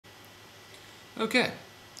Okay,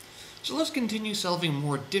 so let's continue solving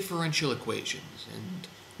more differential equations, and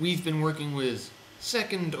we've been working with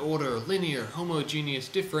second order linear homogeneous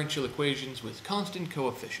differential equations with constant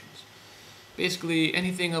coefficients. Basically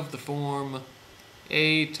anything of the form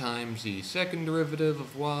a times the second derivative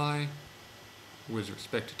of y with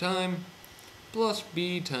respect to time plus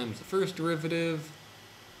b times the first derivative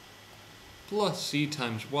plus c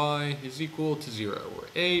times y is equal to 0, where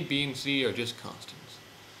a, b, and c are just constants.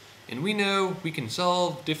 And we know we can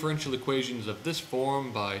solve differential equations of this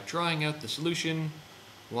form by trying out the solution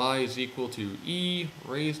y is equal to e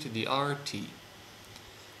raised to the rt.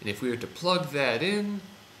 And if we were to plug that in,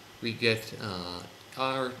 we get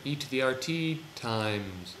e to the rt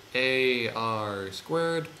times ar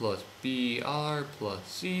squared plus br plus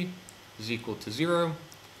c is equal to 0.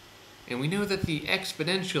 And we know that the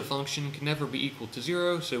exponential function can never be equal to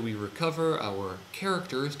 0, so we recover our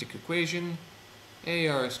characteristic equation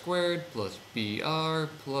ar squared plus br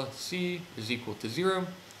plus c is equal to 0.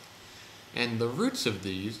 And the roots of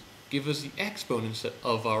these give us the exponents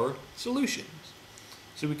of our solutions.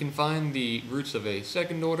 So we can find the roots of a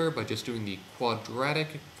second order by just doing the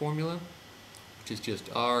quadratic formula, which is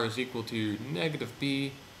just r is equal to negative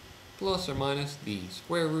b plus or minus the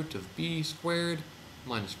square root of b squared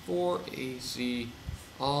minus 4ac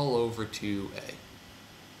all over 2a.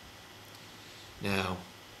 Now,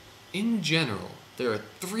 in general, there are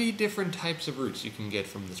 3 different types of roots you can get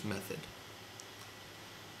from this method.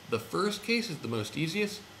 The first case is the most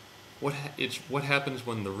easiest. It's what happens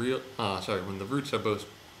when the roots are both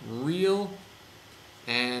real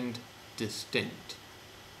and distinct.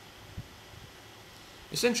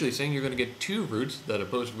 Essentially saying you're going to get 2 roots that are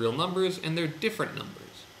both real numbers and they're different numbers.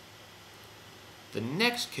 The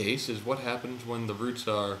next case is what happens when the roots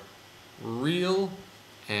are real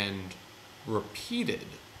and repeated.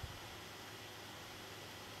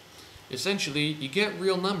 Essentially, you get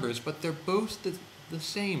real numbers, but they're both the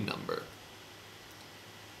same number.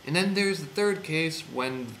 And then there's the third case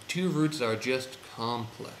when the 2 roots are just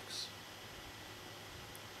complex,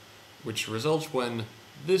 which results when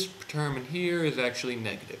this term in here is actually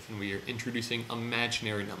negative, and we are introducing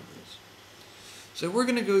imaginary numbers. So we're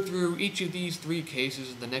going to go through each of these 3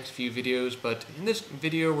 cases in the next few videos, but in this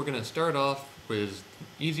video we're going to start off with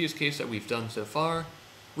the easiest case that we've done so far,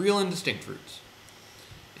 real and distinct roots.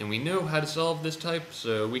 And we know how to solve this type,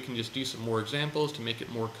 so we can just do some more examples to make it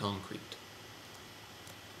more concrete.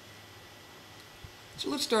 So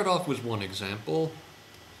let's start off with one example.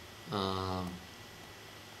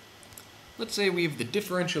 Let's say we have the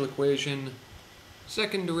differential equation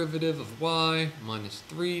second derivative of y minus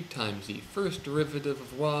 3 times the first derivative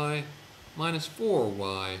of y minus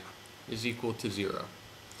 4y is equal to 0.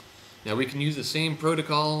 Now we can use the same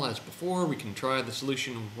protocol as before. We can try the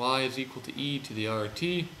solution y is equal to e to the rt.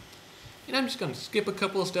 And I'm just going to skip a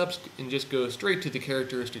couple of steps and just go straight to the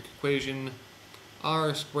characteristic equation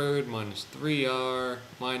r squared minus 3r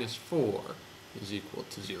minus 4 is equal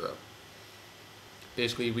to 0.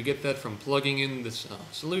 Basically, we get that from plugging in this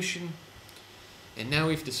solution. And now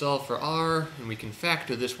we have to solve for r, and we can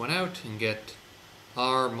factor this one out and get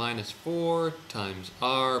r minus 4 times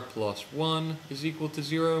r plus 1 is equal to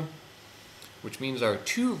 0, which means our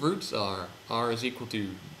 2 roots are r is equal to,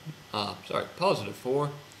 positive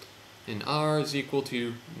 4, and r is equal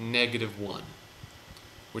to negative 1,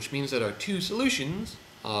 which means that our 2 solutions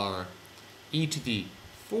are e to the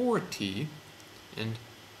 4t and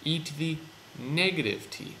e to the negative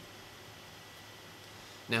t.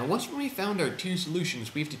 Now, once we found our 2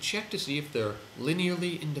 solutions, we have to check to see if they're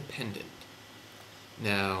linearly independent.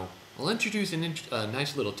 Now, I'll introduce a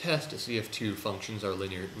nice little test to see if 2 functions are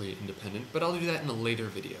linearly independent, but I'll do that in a later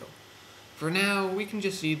video. For now, we can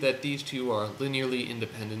just see that these 2 are linearly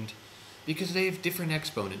independent because they have different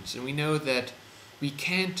exponents, and we know that we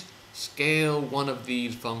can't scale one of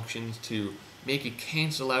these functions to make it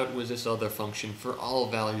cancel out with this other function for all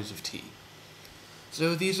values of t.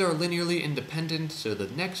 So these are linearly independent, so the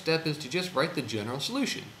next step is to just write the general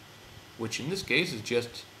solution, which in this case is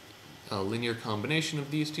just a linear combination of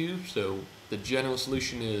these 2. So the general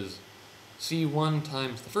solution is c1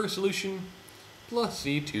 times the first solution plus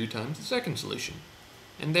c2 times the second solution.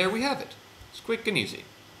 And there we have it. It's quick and easy.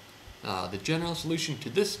 The general solution to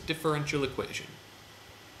this differential equation.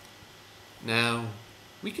 Now,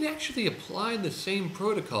 we can actually apply the same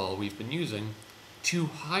protocol we've been using to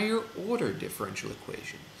higher order differential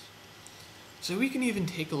equations. So we can even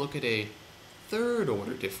take a look at a third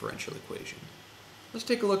order differential equation. Let's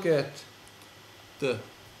take a look at the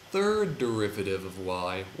third derivative of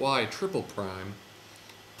y triple prime,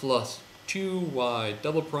 plus 2y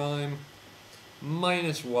double prime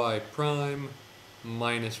minus y prime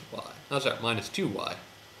minus y. Oh, sorry, minus 2y.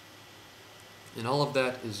 And all of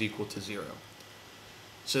that is equal to 0.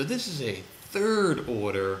 So this is a third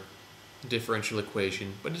order differential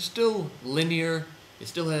equation, but it's still linear, it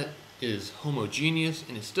still is homogeneous,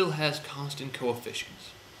 and it still has constant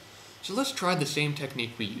coefficients. So let's try the same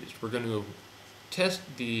technique we used. We're going to test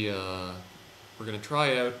we're going to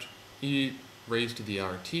try out e raised to the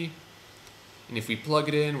rt, and if we plug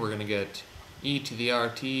it in, we're going to get e to the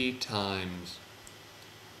rt times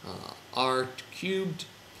r cubed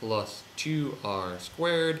plus 2r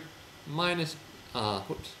squared minus r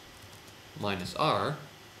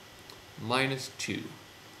minus 2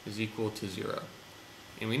 is equal to 0.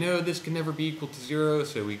 And we know this can never be equal to 0,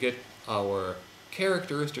 so we get our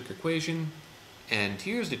characteristic equation. And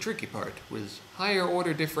here's the tricky part. With higher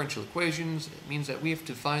order differential equations, it means that we have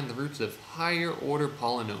to find the roots of higher order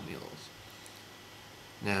polynomials.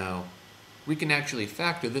 Now, we can actually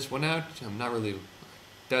factor this one out. I'm not really,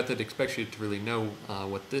 doubt that expects you to really know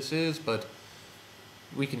what this is, but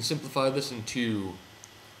we can simplify this into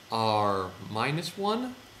r minus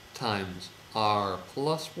 1 times r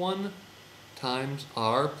plus 1 times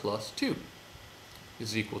r plus 2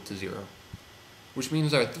 is equal to 0. Which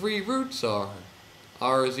means our three roots are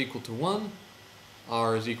r is equal to 1,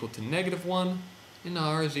 r is equal to negative 1, and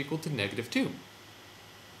r is equal to negative 2.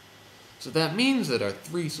 So that means that our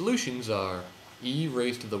three solutions are e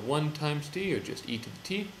raised to the 1 times t, or just e to the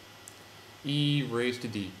t, e raised to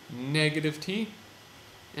the negative t,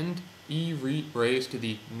 and e raised to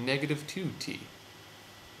the negative 2t.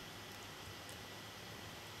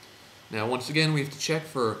 Now once again we have to check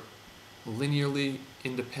for linearly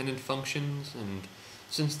independent functions, and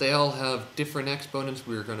since they all have different exponents,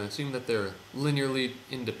 we're going to assume that they're linearly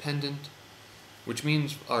independent, which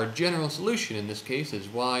means our general solution in this case is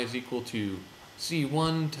y is equal to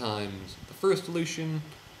c1 times the first solution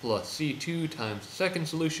plus c2 times the second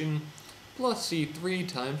solution plus c3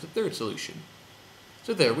 times the third solution.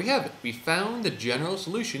 So there we have it. We found the general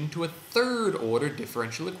solution to a third order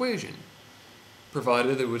differential equation,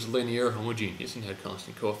 provided it was linear, homogeneous, and had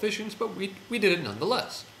constant coefficients, but we did it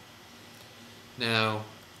nonetheless. Now,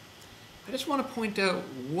 I just want to point out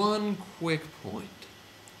one quick point.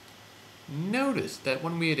 Notice that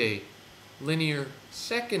when we had a linear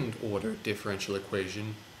second order differential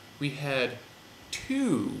equation, we had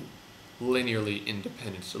two linearly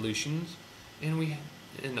independent solutions,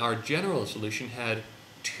 and our general solution had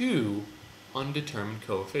two undetermined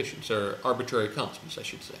coefficients, or arbitrary constants, I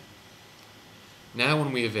should say. Now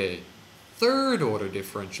when we have a third order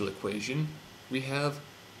differential equation, we have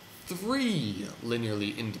three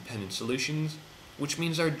linearly independent solutions, which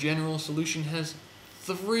means our general solution has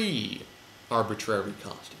three arbitrary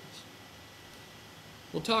constants.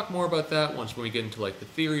 We'll talk more about that once when we get into like the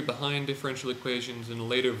theory behind differential equations in a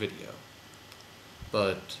later video.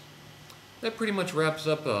 But that pretty much wraps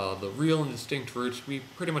up the real and distinct roots. We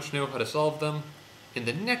pretty much know how to solve them. In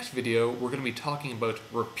the next video, we're going to be talking about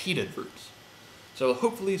repeated roots. So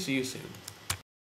hopefully see you soon.